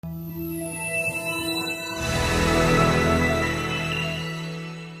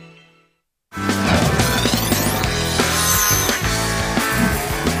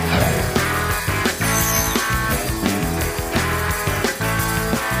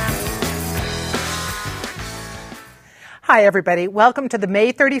Hi, everybody. Welcome to the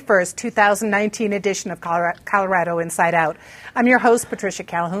May 31st, 2019 edition of Colorado Inside Out. I'm your host, Patricia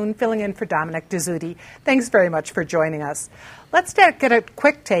Calhoun, filling in for Dominic Dezzutti. Thanks very much for joining us. Let's get a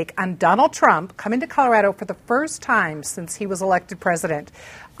quick take on Donald Trump coming to Colorado for the first time since he was elected president.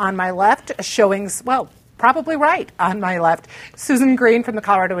 On my left, probably right on my left, Susan Green from the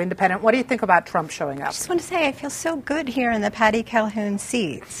Colorado Independent. What do you think about Trump showing up? I just want to say I feel so good here in the Patty Calhoun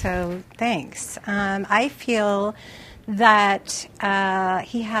seat, so thanks. I feel that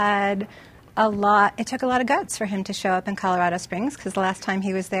he had it took a lot of guts for him to show up in Colorado Springs, because the last time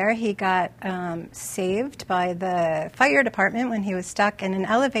he was there, he got saved by the fire department when he was stuck in an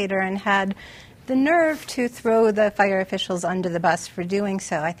elevator and had the nerve to throw the fire officials under the bus for doing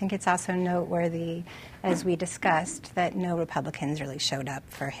so. I think it's also noteworthy, as we discussed, that no Republicans really showed up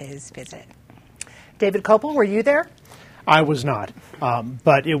for his visit. David Kopel, were you there? I was not,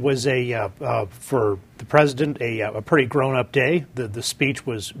 but it was for the president a pretty grown-up day. The speech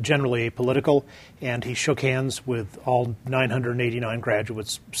was generally apolitical, and he shook hands with all 989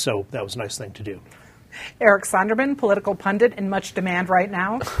 graduates, so that was a nice thing to do. Eric Sonderman, political pundit in much demand right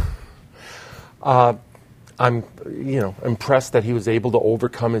now. I'm, impressed that he was able to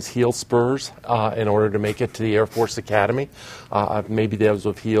overcome his heel spurs in order to make it to the Air Force Academy. Maybe those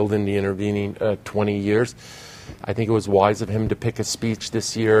have healed in the intervening 20 years. I think it was wise of him to pick a speech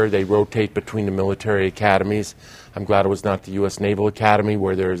this year. They rotate between the military academies. I'm glad it was not the U.S. Naval Academy,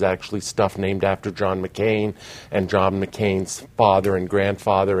 where there's actually stuff named after John McCain and John McCain's father and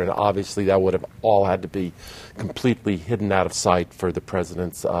grandfather, and obviously that would have all had to be completely hidden out of sight for the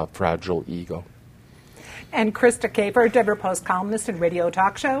president's fragile ego. And Krista Kafer, Denver Post columnist and radio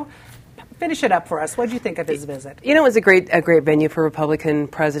talk show. Finish it up for us. What did you think of his visit? You know, it was a great venue for a Republican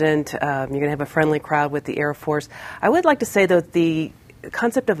president. You're going to have a friendly crowd with the Air Force. I would like to say, though, the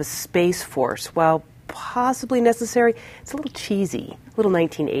concept of a space force, while possibly necessary, it's a little cheesy, a little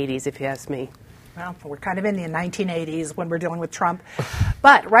 1980s, if you ask me. Well, we're kind of in the 1980s when we're dealing with Trump.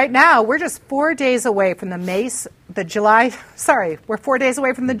 But right now, we're just 4 days away from we're 4 days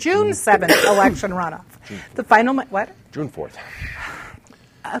away from the June 7th election runoff. The final, what? June 4th.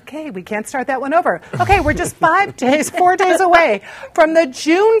 Okay, we can't start that one over. Okay, we're just 4 days away from the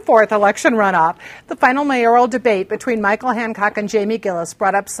June 4th election runoff. The final mayoral debate between Michael Hancock and Jamie Gillis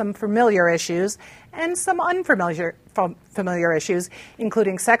brought up some familiar issues and some unfamiliar issues,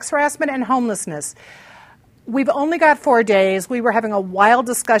 including sex harassment and homelessness. We've only got 4 days. We were having a wild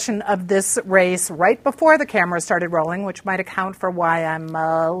discussion of this race right before the camera started rolling, which might account for why I'm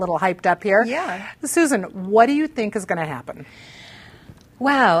a little hyped up here. Yeah. Susan, what do you think is going to happen?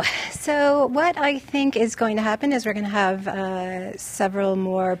 Wow. So what I think is going to happen is we're going to have several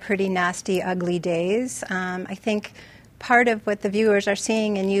more pretty nasty, ugly days. I think part of what the viewers are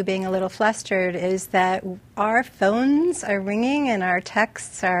seeing and you being a little flustered is that our phones are ringing and our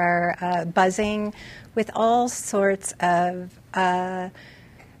texts are buzzing with all sorts of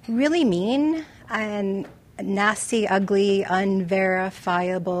really mean and nasty, ugly,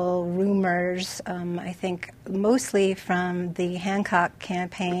 unverifiable rumors, I think mostly from the Hancock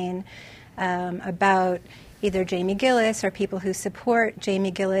campaign, about either Jamie Gillis or people who support Jamie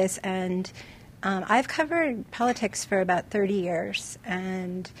Gillis. And I've covered politics for about 30 years,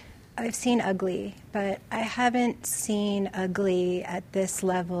 and I've seen ugly, but I haven't seen ugly at this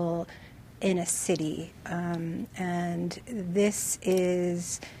level in a city. And this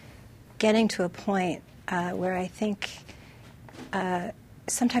is getting to a point where I think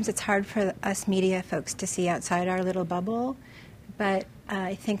sometimes it's hard for us media folks to see outside our little bubble, but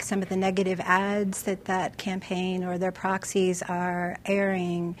I think some of the negative ads that campaign or their proxies are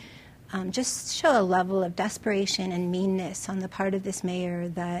airing just show a level of desperation and meanness on the part of this mayor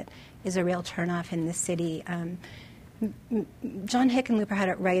that is a real turnoff in this city. John Hickenlooper had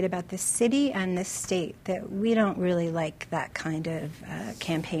it right about this city and this state, that we don't really like that kind of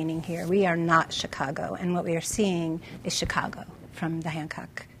campaigning here. We are not Chicago, and what we are seeing is Chicago from the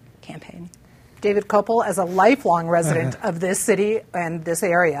Hancock campaign. David Kopel, as a lifelong resident of this city and this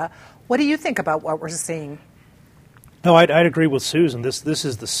area, what do you think about what we're seeing? No, I'd agree with Susan. This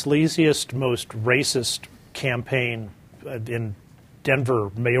is the sleaziest, most racist campaign in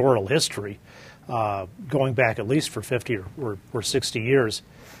Denver mayoral history. Going back at least for 50 or 60 years.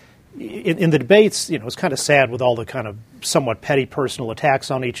 In the debates, it's kind of sad with all the kind of somewhat petty personal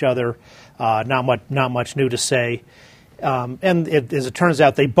attacks on each other, not much new to say. And as it turns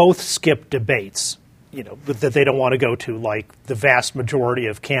out, they both skip debates, that they don't want to go to, like the vast majority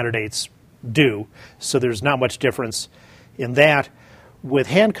of candidates do. So there's not much difference in that. With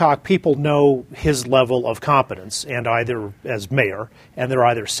Hancock, people know his level of competence, and either as mayor, and they're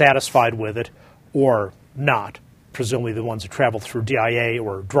either satisfied with it or not. presumably the ones who travel through DIA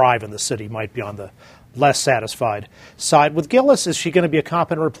or drive in the city might be on the less satisfied side. With Gillis, is she going to be a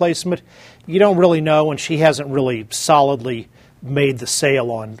competent replacement? You don't really know, and she hasn't really solidly made the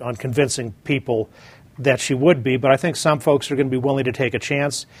sale on convincing people that she would be, but I think some folks are going to be willing to take a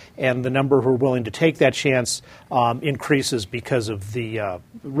chance, and the number who are willing to take that chance increases because of the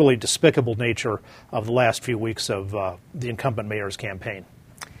really despicable nature of the last few weeks of the incumbent mayor's campaign.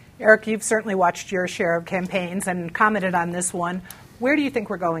 Eric, you've certainly watched your share of campaigns and commented on this one. Where do you think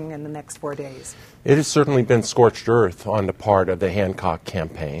we're going in the next 4 days? It has certainly been scorched earth on the part of the Hancock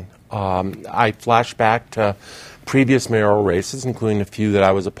campaign. I flash back to previous mayoral races, including a few that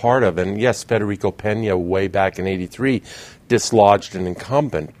I was a part of. And yes, Federico Pena, way back in '83, dislodged an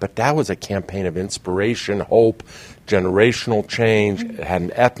incumbent. But that was a campaign of inspiration, hope, generational change. It had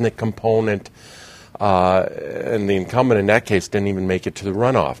an ethnic component. And the incumbent in that case didn't even make it to the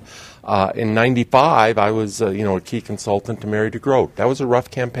runoff. In '95, I was a key consultant to Mary DeGroat. That was a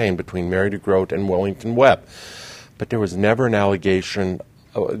rough campaign between Mary DeGroat and Wellington Webb. But there was never an allegation.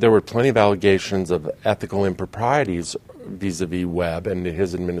 There were plenty of allegations of ethical improprieties vis-a-vis Webb and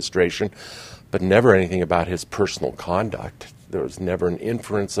his administration, but never anything about his personal conduct. There was never an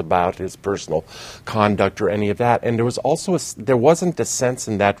inference about his personal conduct or any of that. And there was also there wasn't a sense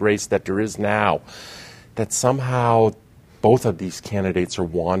in that race that there is now that somehow both of these candidates are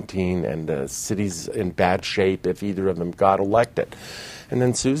wanting and the city's in bad shape if either of them got elected. And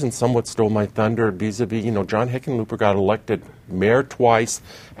then Susan somewhat stole my thunder vis-a-vis, John Hickenlooper got elected mayor twice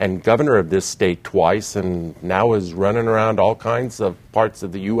and governor of this state twice and now is running around all kinds of parts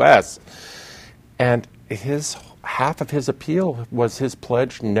of the U.S. And half of his appeal was his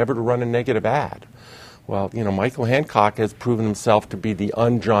pledge never to run a negative ad. Well, Michael Hancock has proven himself to be the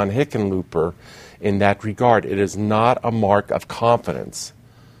un-John Hickenlooper in that regard. It is not a mark of confidence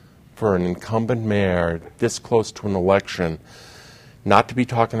for an incumbent mayor this close to an election not to be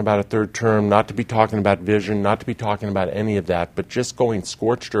talking about a third term, not to be talking about vision, not to be talking about any of that, but just going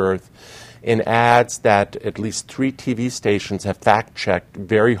scorched earth in ads that at least 3 TV stations have fact-checked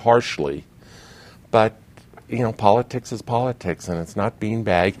very harshly. But, politics is politics, and it's not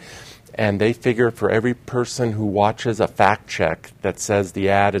beanbag. And they figure for every person who watches a fact check that says the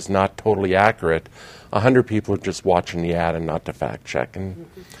ad is not totally accurate, 100 people are just watching the ad and not the fact check. And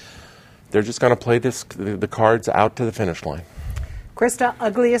they're just going to play the cards out to the finish line. Krista,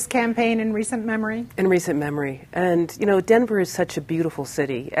 ugliest campaign in recent memory? In recent memory. And, Denver is such a beautiful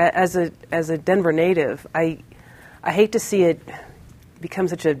city. As a Denver native, I hate to see it become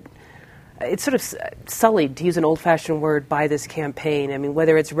such a... It's sort of sullied, to use an old-fashioned word, by this campaign. I mean,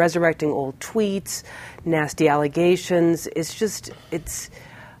 whether it's resurrecting old tweets, nasty allegations, it's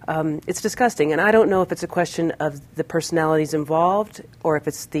disgusting. And I don't know if it's a question of the personalities involved or if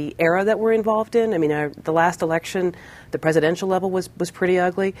it's the era that we're involved in. I mean, the last election, the presidential level was pretty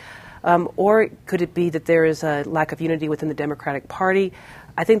ugly. Or could it be that there is a lack of unity within the Democratic Party?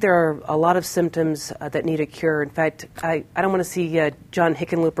 I think there are a lot of symptoms that need a cure. In fact, I don't want to see John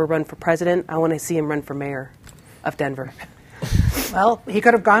Hickenlooper run for president. I want to see him run for mayor of Denver. Well, he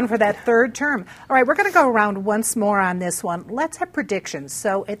could have gone for that third term. All right, we're going to go around once more on this one. Let's have predictions.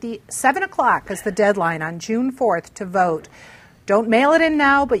 So at the 7 o'clock is the deadline on June 4th to vote. Don't mail it in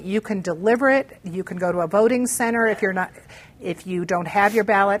now, but you can deliver it. You can go to a voting center if you don't have your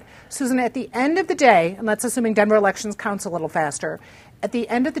ballot. Susan, at the end of the day, and let's assuming Denver elections counts a little faster, at the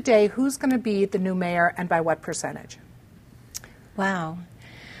end of the day, who's going to be the new mayor and by what percentage? Wow.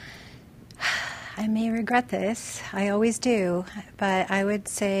 I may regret this. I always do. But I would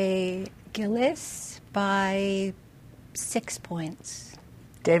say Gillis by 6 points.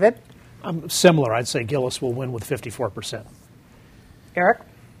 David? Similar. I'd say Gillis will win with 54%. Eric?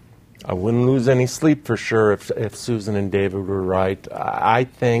 I wouldn't lose any sleep for sure if Susan and David were right. I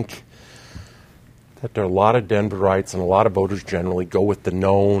think that there are a lot of Denverites and a lot of voters generally go with the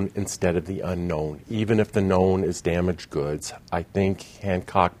known instead of the unknown, even if the known is damaged goods. I think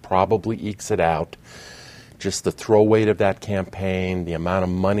Hancock probably ekes it out. Just the throw weight of that campaign, the amount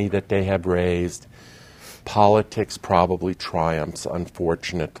of money that they have raised, politics probably triumphs,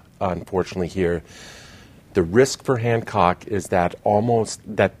 unfortunately here. The risk for Hancock is that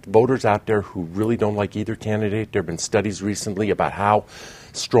voters out there who really don't like either candidate, there have been studies recently about how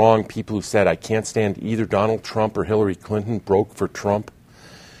strong people who said, I can't stand either Donald Trump or Hillary Clinton broke for Trump.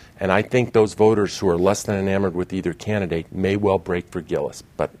 And I think those voters who are less than enamored with either candidate may well break for Gillis.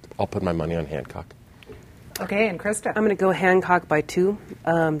 But I'll put my money on Hancock. Okay, and Krista? I'm going to go Hancock by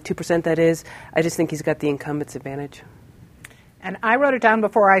 2% that is. I just think he's got the incumbent's advantage. And I wrote it down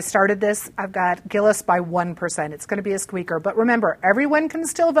before I started this. I've got Gillis by 1%. It's going to be a squeaker. But remember, everyone can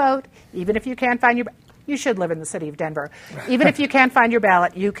still vote, even if you can't find your... you should live in the city of Denver. Even if you can't find your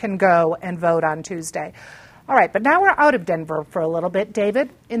ballot, you can go and vote on Tuesday. All right, but now we're out of Denver for a little bit. David,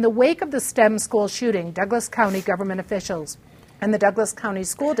 in the wake of the STEM school shooting, Douglas County government officials and the Douglas County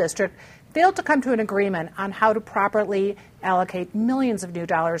School District failed to come to an agreement on how to properly allocate millions of new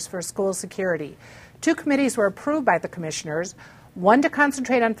dollars for school security. 2 committees were approved by the commissioners, one to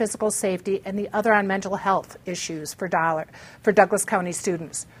concentrate on physical safety and the other on mental health issues for Douglas County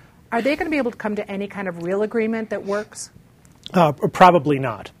students. Are they going to be able to come to any kind of real agreement that works? Probably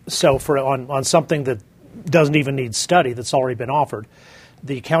not. So on something that doesn't even need study that's already been offered,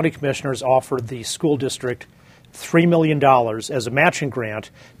 the county commissioners offered the school district $3 million as a matching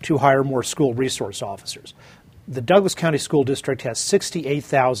grant to hire more school resource officers. The Douglas County School District has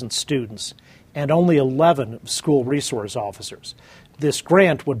 68,000 students and only 11 school resource officers. This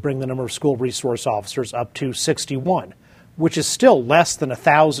grant would bring the number of school resource officers up to 61, which is still less than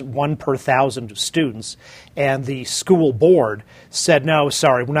 1 per 1,000 students. And the school board said, no,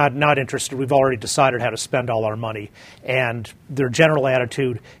 sorry, we're not interested. We've already decided how to spend all our money. And their general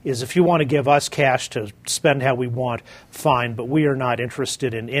attitude is, if you want to give us cash to spend how we want, fine, but we are not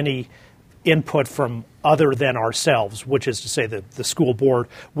interested in any input from other than ourselves, which is to say the school board,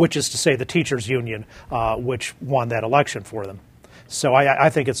 which is to say the teachers union, which won that election for them. So I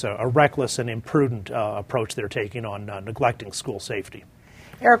think it's a reckless and imprudent approach they're taking on neglecting school safety.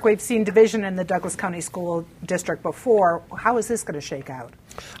 Eric, we've seen division in the Douglas County School District before. How is this going to shake out?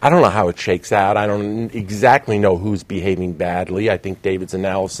 I don't know how it shakes out. I don't exactly know who's behaving badly. I think David's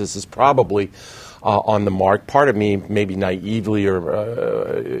analysis is probably on the mark. Part of me, maybe naively or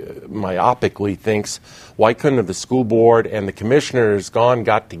myopically, thinks, why couldn't have the school board and the commissioners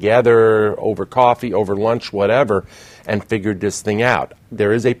got together over coffee, over lunch, whatever, and figured this thing out?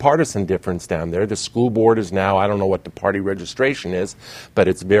 There is a partisan difference down there. The school board is now, I don't know what the party registration is, but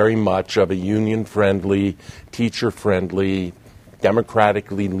it's very much of a union-friendly, teacher-friendly,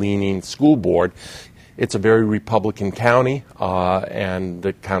 democratically leaning school board. It's a very Republican county, and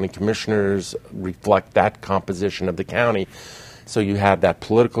the county commissioners reflect that composition of the county. So you have that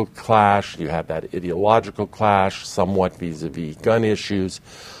political clash, you have that ideological clash, somewhat vis-a-vis gun issues,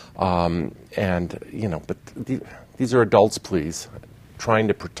 but these are adults, please, trying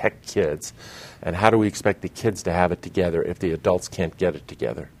to protect kids. And how do we expect the kids to have it together if the adults can't get it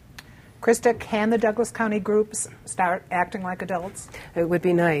together? Krista, can the Douglas County groups start acting like adults? It would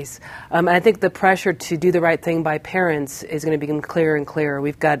be nice. I think the pressure to do the right thing by parents is going to become clearer and clearer.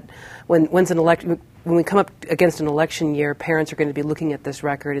 We've got, when we come up against an election year, parents are going to be looking at this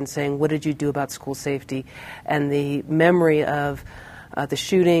record and saying, what did you do about school safety? And the memory of the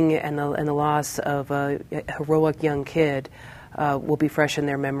shooting and the loss of a heroic young kid will be fresh in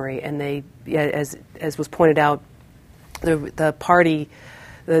their memory. And they, as was pointed out, the party,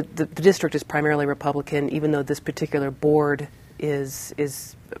 the district is primarily Republican, even though this particular board is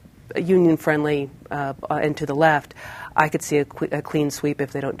union friendly and to the left. I could see a clean sweep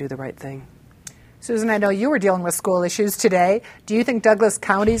if they don't do the right thing. Susan, I know you were dealing with school issues today. Do you think Douglas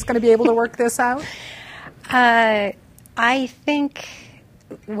County is going to be able to work this out? I think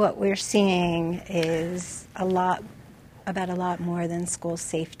what we're seeing is a lot more than school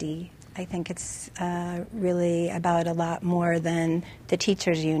safety. I think it's really about a lot more than the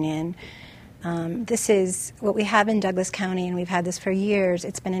teachers union. This is what we have in Douglas County, and we've had this for years.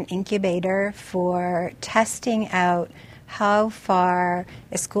 It's been an incubator for testing out how far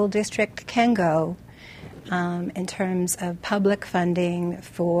a school district can go in terms of public funding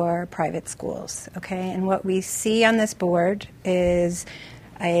for private schools. Okay, and what we see on this board is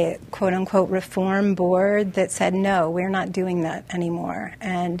a quote-unquote reform board that said, no, we're not doing that anymore.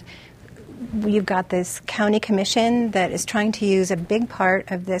 And we've got this county commission that is trying to use a big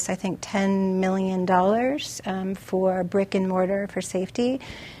part of this, I think, $10 million for brick and mortar for safety,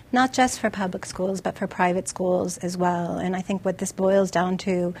 not just for public schools, but for private schools as well. And I think what this boils down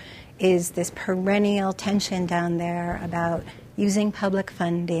to is this perennial tension down there about using public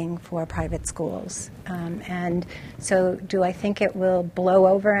funding for private schools. And so do I think it will blow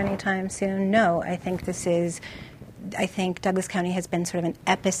over anytime soon? No. I think Douglas County has been sort of an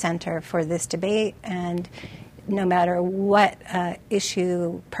epicenter for this debate, and no matter what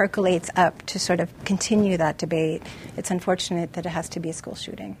issue percolates up to sort of continue that debate, it's unfortunate that it has to be a school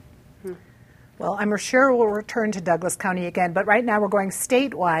shooting. Well, I'm sure we'll return to Douglas County again, but right now we're going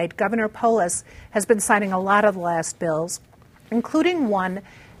statewide. Governor Polis has been signing a lot of the last bills, including one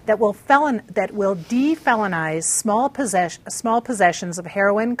that will defelonize small possessions of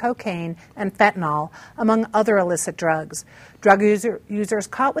heroin, cocaine, and fentanyl, among other illicit drugs. Drug users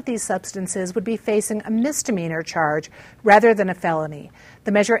caught with these substances would be facing a misdemeanor charge rather than a felony.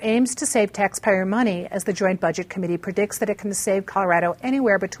 The measure aims to save taxpayer money, as the Joint Budget Committee predicts that it can save Colorado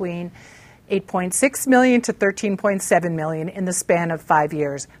anywhere between $8.6 million to $13.7 million in the span of 5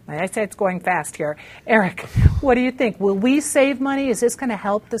 years. I say it's going fast here. Eric, what do you think? Will we save money? Is this going to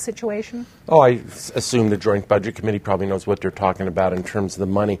help the situation? Oh, I assume the Joint Budget Committee probably knows what they're talking about in terms of the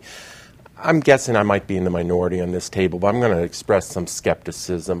money. I'm guessing I might be in the minority on this table, but I'm going to express some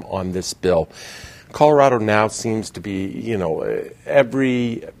skepticism on this bill. Colorado now seems to be,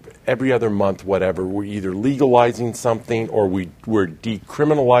 every other month, whatever, we're either legalizing something or we're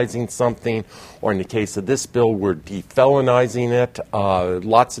decriminalizing something, or in the case of this bill, we're defelonizing it.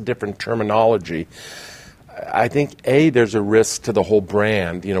 Lots of different terminology. I think, there's a risk to the whole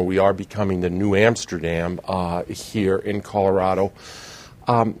brand. We are becoming the New Amsterdam here in Colorado.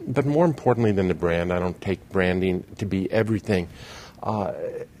 But more importantly than the brand, I don't take branding to be everything.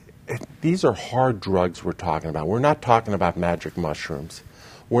 These are hard drugs we're talking about. We're not talking about magic mushrooms.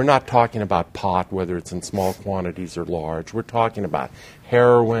 We're not talking about pot, whether it's in small quantities or large. We're talking about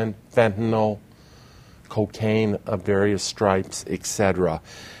heroin, fentanyl, cocaine of various stripes, etc.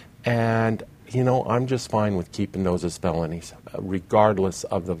 And, I'm just fine with keeping those as felonies, regardless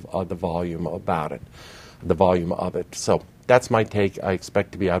of the volume about it, the volume of it. So that's my take. I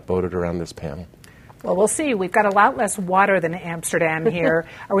expect to be outvoted around this panel. Well, we'll see. We've got a lot less water than Amsterdam here.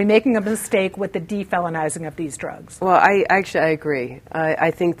 Are we making a mistake with the defelonizing of these drugs? Well, I agree. I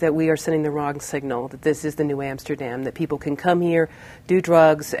think that we are sending the wrong signal, that this is the New Amsterdam, that people can come here, do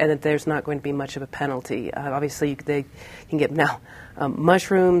drugs, and that there's not going to be much of a penalty. Obviously, they can get now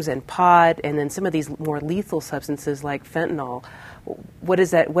mushrooms and pot, and then some of these more lethal substances like fentanyl. What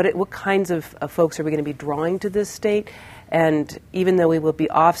is that? What kinds of folks are we going to be drawing to this state? And even though we will be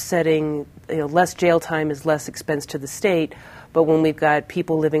offsetting, less jail time is less expense to the state, but when we've got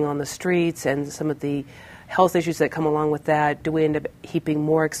people living on the streets and some of the health issues that come along with that, do we end up heaping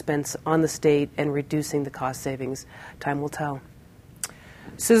more expense on the state and reducing the cost savings? Time will tell.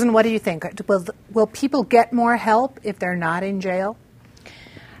 Susan, what do you think? Will people get more help if they're not in jail?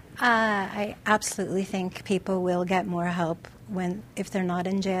 I absolutely think people will get more help if they're not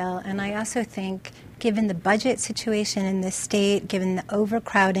in jail. And I also think, given the budget situation in this state, given the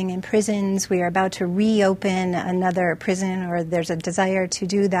overcrowding in prisons, we are about to reopen another prison, or there's a desire to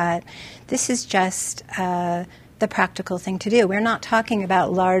do that. This is just the practical thing to do. We're not talking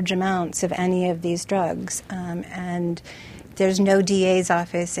about large amounts of any of these drugs. And there's no DA's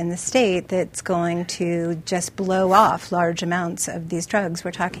office in the state that's going to just blow off large amounts of these drugs.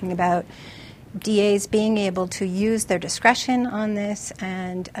 We're talking about DAs being able to use their discretion on this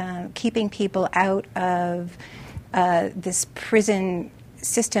and keeping people out of this prison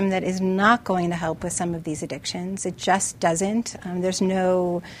system that is not going to help with some of these addictions. It just doesn't. There's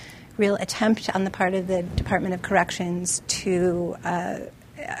no real attempt on the part of the Department of Corrections to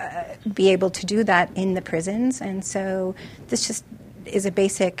be able to do that in the prisons. And so this just is a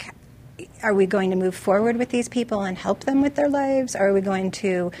basic, are we going to move forward with these people and help them with their lives? Or are we going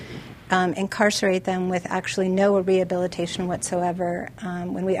to incarcerate them with actually no rehabilitation whatsoever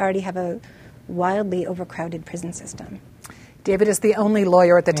when we already have a wildly overcrowded prison system? David is the only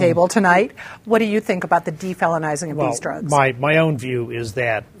lawyer at the table tonight. What do you think about the defelonizing of these drugs? My own view is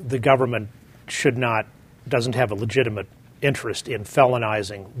that the government doesn't have a legitimate interest in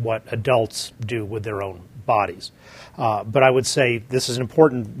felonizing what adults do with their own bodies. But I would say this is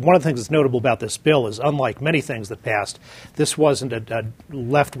important. One of the things that's notable about this bill is, unlike many things that passed, this wasn't a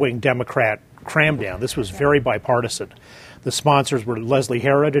left-wing Democrat cram-down. This was very bipartisan. The sponsors were Leslie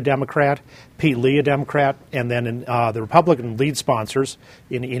Herod, a Democrat, Pete Lee, a Democrat, and then the Republican lead sponsors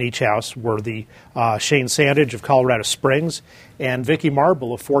in each house were the Shane Sandage of Colorado Springs and Vicki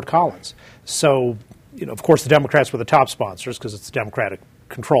Marble of Fort Collins. So, of course, the Democrats were the top sponsors because it's Democratic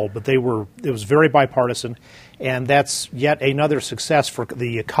control, but it was very bipartisan, and that's yet another success for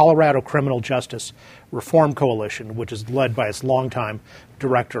the Colorado Criminal Justice Reform Coalition, which is led by its longtime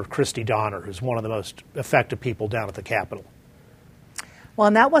director, Christy Donner, who's one of the most effective people down at the Capitol. Well,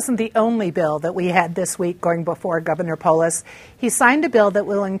 and that wasn't the only bill that we had this week going before Governor Polis. He signed a bill that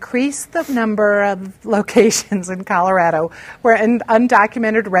will increase the number of locations in Colorado where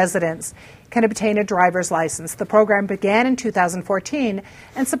undocumented residents can obtain a driver's license. The program began in 2014,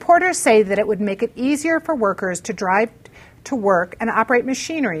 and supporters say that it would make it easier for workers to drive to work and operate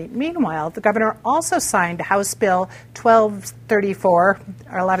machinery. Meanwhile, the governor also signed House Bill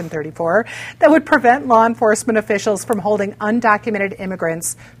 1134 that would prevent law enforcement officials from holding undocumented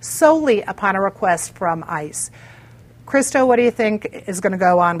immigrants solely upon a request from ICE. Christo, what do you think is going to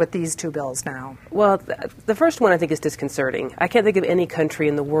go on with these two bills now? Well, the first one I think is disconcerting. I can't think of any country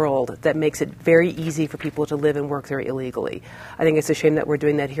in the world that makes it very easy for people to live and work there illegally. I think it's a shame that we're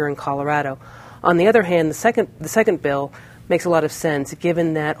doing that here in Colorado. On the other hand, the second bill makes a lot of sense,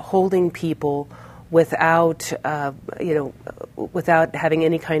 given that holding people without having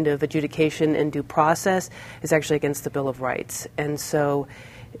any kind of adjudication and due process is actually against the Bill of Rights. And so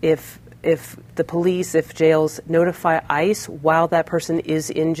if the police, if jails notify ICE while that person is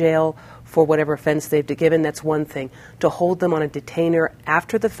in jail for whatever offense they've given, that's one thing. To hold them on a detainer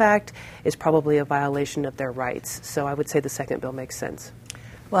after the fact is probably a violation of their rights. So I would say the second bill makes sense.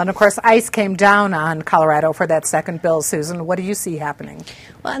 Well, and of course, ICE came down on Colorado for that second bill. Susan, what do you see happening?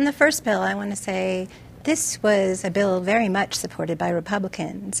 Well, in the first bill, I want to say this was a bill very much supported by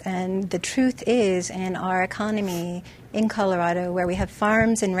Republicans. And the truth is, in our economy in Colorado, where we have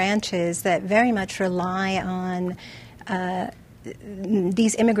farms and ranches that very much rely on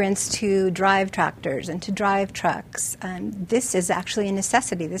these immigrants to drive tractors and to drive trucks, this is actually a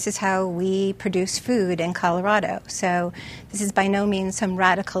necessity. This is how we produce food in Colorado. So this is by no means some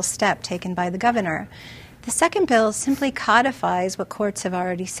radical step taken by the governor. The second bill simply codifies what courts have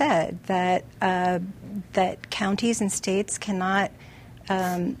already said, that that counties and states cannot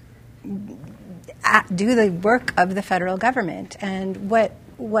do the work of the federal government. And what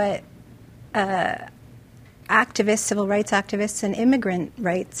activists, civil rights activists, and immigrant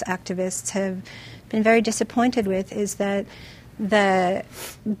rights activists have been very disappointed with is that the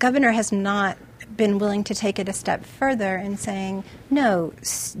governor has not been willing to take it a step further in saying, no,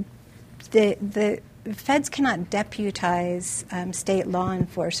 the feds cannot deputize state law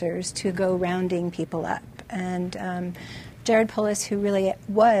enforcers to go rounding people up. And Jared Polis, who really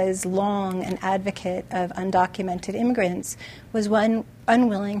was long an advocate of undocumented immigrants, was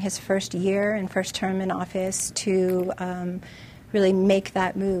unwilling his first year and first term in office to really make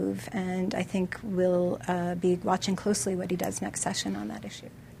that move. And I think we'll be watching closely what he does next session on that issue.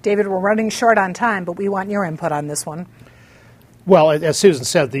 David, we're running short on time, but we want your input on this one. Well, as Susan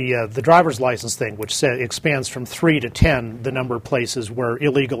said, the driver's license thing, which expands from 3 to 10 the number of places where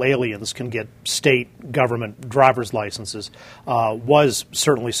illegal aliens can get state government driver's licenses, was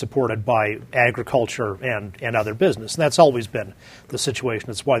certainly supported by agriculture and other business. And that's always been the situation.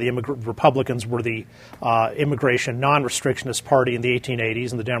 That's why the Republicans were the immigration non-restrictionist party in the 1880s,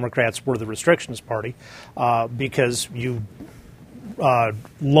 and the Democrats were the restrictionist party, because you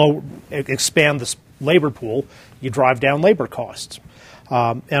expand this labor pool, you drive down labor costs.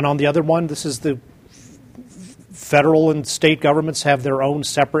 And on the other one, this is the federal and state governments have their own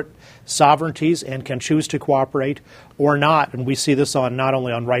separate sovereignties and can choose to cooperate or not. And we see this on not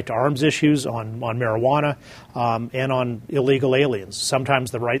only on right to arms issues, on marijuana, and on illegal aliens. Sometimes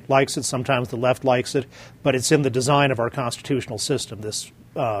the right likes it, sometimes the left likes it, but it's in the design of our constitutional system, this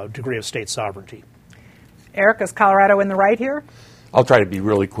degree of state sovereignty. Eric, is Colorado in the right here? I'll try to be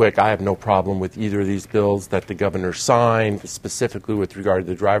really quick. I have no problem with either of these bills that the governor signed, specifically with regard to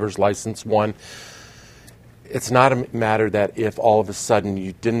the driver's license one. It's not a matter that if all of a sudden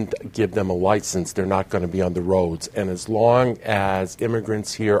you didn't give them a license, they're not going to be on the roads. And as long as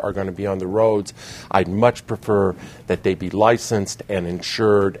immigrants here are going to be on the roads, I'd much prefer that they be licensed and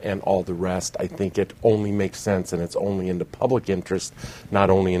insured and all the rest. I think it only makes sense, and it's only in the public interest, not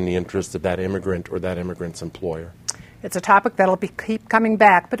only in the interest of that immigrant or that immigrant's employer. It's a topic that'll keep coming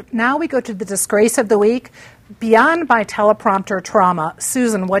back. But now we go to the disgrace of the week. Beyond my teleprompter trauma,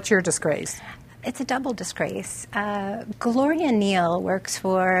 Susan, what's your disgrace? It's a double disgrace. Gloria Neal works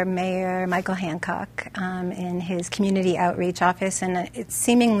for Mayor Michael Hancock in his community outreach office, and it's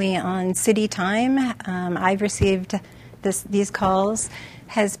seemingly on city time. I've received these calls,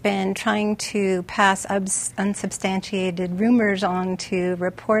 has been trying to pass unsubstantiated rumors on to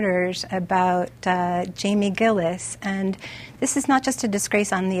reporters about Jamie Gillis. And this is not just a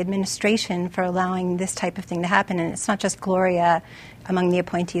disgrace on the administration for allowing this type of thing to happen, and it's not just Gloria among the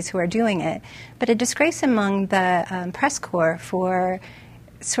appointees who are doing it, but a disgrace among the press corps for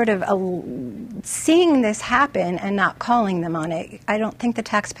sort of seeing this happen and not calling them on it. I don't think the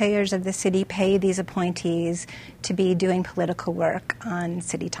taxpayers of the city pay these appointees to be doing political work on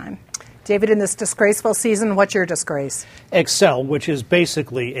city time. David, in this disgraceful season, what's your disgrace? Excel, which is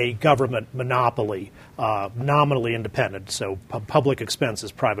basically a government monopoly, nominally independent, so public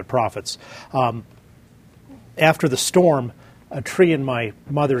expenses, private profits. After the storm, a tree in my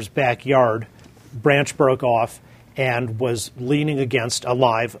mother's backyard branch broke off, and was leaning against a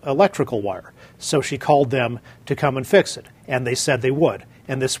live electrical wire. So she called them to come and fix it, and they said they would.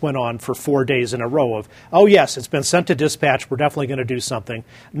 And this went on for 4 days in a row of, oh, yes, it's been sent to dispatch. We're definitely going to do something.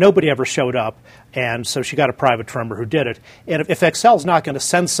 Nobody ever showed up, and so she got a private tremor who did it. And if Xcel's not going to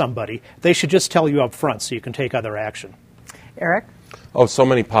send somebody, they should just tell you up front so you can take other action. Eric? Oh, so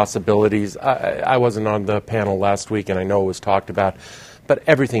many possibilities. I wasn't on the panel last week, and I know it was talked about, but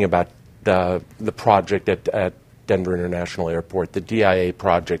everything about the project at Denver International Airport, the DIA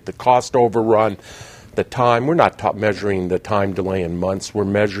project, the cost overrun, the time. We're not measuring the time delay in months. We're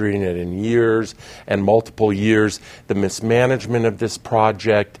measuring it in years and multiple years. The mismanagement of this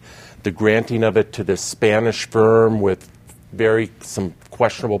project, the granting of it to this Spanish firm with some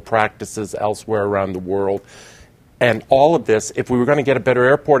questionable practices elsewhere around the world. And all of this, if we were going to get a better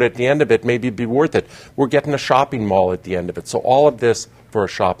airport at the end of it, maybe it'd be worth it. We're getting a shopping mall at the end of it. So all of this for a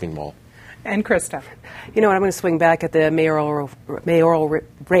shopping mall. And Krista? You know what, I'm going to swing back at the mayoral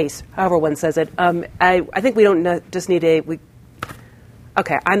race, however one says it. I think we don't just need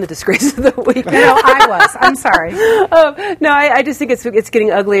okay, I'm the disgrace of the week. No, I was. I'm sorry. No, I just think it's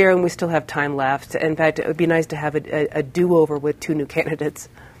getting uglier, and we still have time left. In fact, it would be nice to have a do-over with 2 new candidates.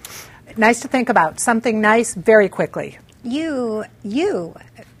 Nice to think about. Something nice very quickly. You,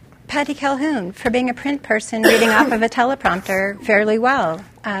 Patty Calhoun, for being a print person reading off of a teleprompter fairly well.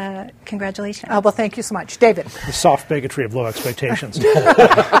 Congratulations. Well, thank you so much. David? The soft bigotry of low expectations.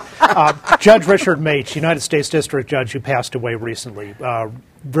 Judge Richard Mage, United States District Judge who passed away recently.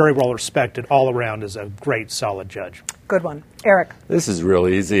 Very well respected all around as a great, solid judge. Good one. Eric? This is real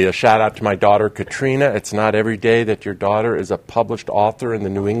easy. A shout out to my daughter, Katrina. It's not every day that your daughter is a published author in the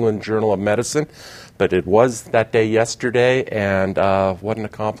New England Journal of Medicine, but it was that day yesterday, and what an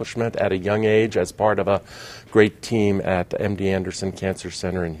accomplishment at a young age as part of a great team at MD Anderson Cancer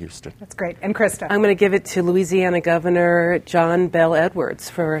Center in Houston. That's great. And Krista? I'm going to give it to Louisiana Governor John Bel Edwards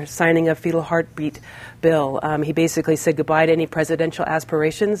for signing a fetal heartbeat bill. He basically said goodbye to any presidential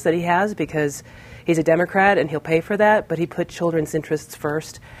aspirations that he has because he's a Democrat and he'll pay for that, but he put children's interests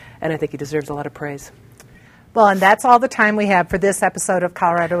first, and I think he deserves a lot of praise. Well, and that's all the time we have for this episode of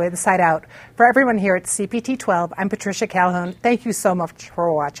Colorado Inside Out. For everyone here at CPT 12, I'm Patricia Calhoun. Thank you so much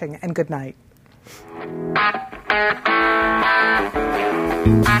for watching, and good night.